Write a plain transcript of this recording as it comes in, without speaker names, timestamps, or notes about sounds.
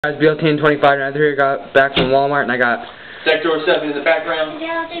Guys, BL1025 another here. Got back from Walmart and I got Sector 7 in the background.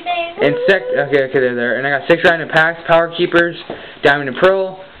 and okay, they're there. And I got 6 random packs, Power Keepers, Diamond and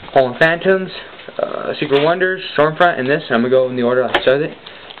Pearl, HOLA Phantoms, Secret Wonders, Stormfront, and this. I'm gonna go in the order I started it.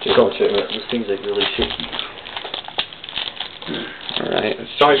 Just go check it. This thing's like really shaky. Alright.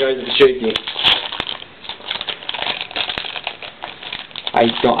 Sorry guys, it's shaky.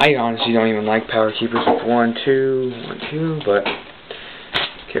 I honestly don't even like Power Keepers with 1, 2, but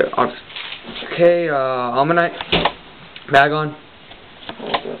okay, Almanite, Bagon,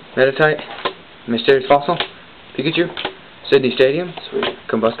 Meditite, Mysterious Fossil, Pikachu, Sydney Stadium, Sweet.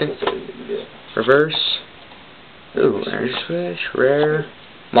 Combustion, Reverse, ooh, Energy Switch, Rare,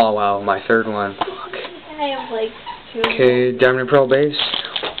 Wow, my third one, fuck. I have like 2. Okay, Diamond and Pearl base,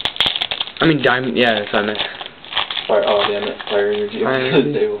 I mean Diamond, yeah, that's what I meant. Fire, oh damn it, Fire Energy, Fire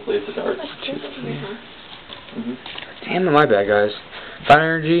Energy. they will play the dark. Damn, my bad, guys.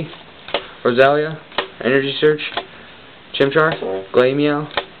 Fire Energy, Rosalia, Energy Search, Chimchar, Glameow,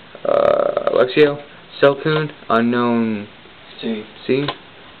 Lexio, Silcoon, Unknown C,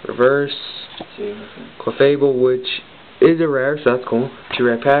 Reverse, Clefable, which is a rare, so that's cool. 2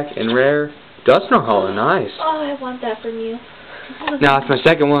 rare pack, and rare Dusknoir HOLA, nice. Oh, I want that from you. Now, it's my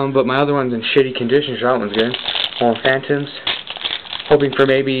second one, but my other one's in shitty condition, so that one's good. HOLA Phantoms, hoping for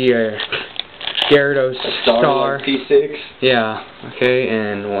maybe Gyarados Star. Like P6. Yeah, okay,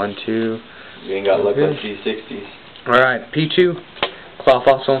 and 1, 2. You ain't got luck on P60s. Alright, P2, Claw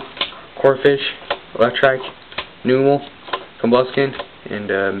Fossil, Corphish, Electrike, Numel, Combustion, and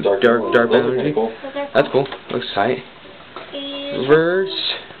Dark Energy. Cool. That's cool, looks tight.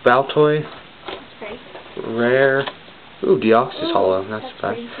 Reverse, Baltoy, Rare, ooh, Deoxys HOLA, that's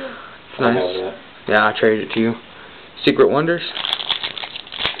bad. It's nice. Yeah, I traded it to you. Secret Wonders.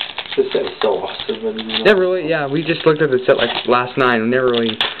 This set is so awesome. Never really, yeah, we just looked at the set like last night and never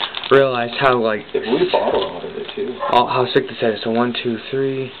really realized how like if we bought a lot of it too. How sick the set is. So 1, 2,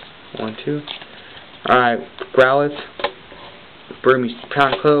 3, 1, 2. Alright, Growlithe, Broomy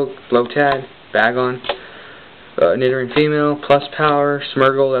Pound Cloak, Lotad, Bagon, Nidoran Female, Plus Power,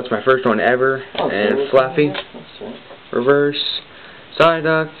 Smeargle, that's my first one ever, and Flaffy, Reverse,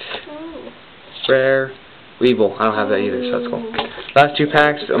 Psyduck, Rare, Weevil. I don't have that either, so that's cool. Last 2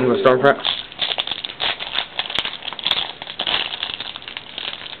 packs, I'm going to Stormfront.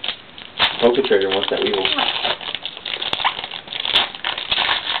 Poke Trader wants that Weevil.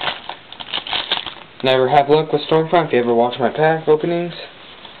 Never have luck with Stormfront if you ever watch my pack openings.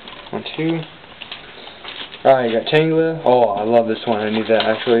 1, 2. Alright, you got Tangela. Oh, I love this one. I need that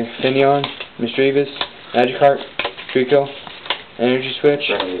actually. Finneon, Mischievous, Magikarp, Trico, Energy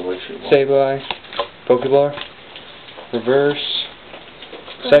Switch, Sableye, Pokeball, Reverse,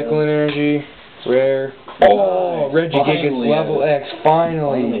 Cycling Energy, Rare. Oh, Regigigas level X,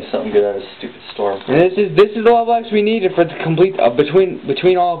 finally. Something good out of stupid Storm. And this is the level X we needed for the complete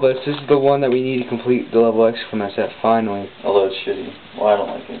between all of us. This is the one that we need to complete the level X from that set finally. Although it's shitty. Well, I don't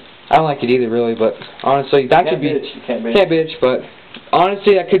like it. I don't like it either, really. But honestly, that could be. You can't bitch. But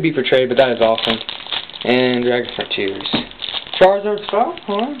honestly, that could be for trade. But that is awesome. And Dragon Frontiers. Charizard Star?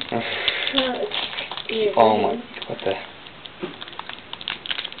 Huh? Oh my! What the?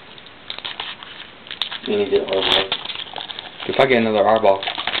 You need to get Arbok. If I get another Arbok,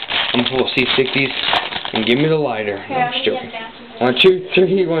 I'm full of C60s and give me the lighter. No, I'm just joking. 1, 2,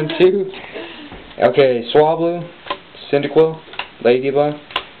 3, 1, 2. Okay, Swablu, Cyndaquil, Ladybug,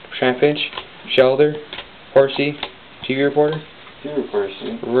 Tramfinch, Shelder, Horsey, TV Reporter,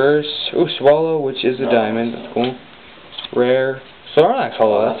 Reverse, ooh, Swallow, which is a diamond. That's cool. Rare, Snorlax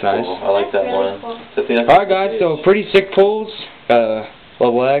HOLA. That's nice. Cool. I like that one. Alright, guys. So pretty sick pulls.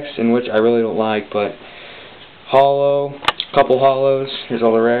 Level X, in which I really don't like, but Holo, couple Holos. Here's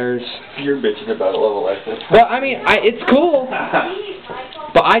all the rares. You're bitching about level X. Well, I mean, it's cool,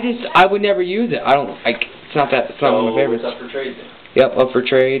 but I would never use it. I don't like. It's not one of my favorites. Up for trade then? Yep, up for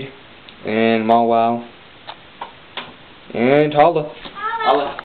trade. And Wow, and Hola.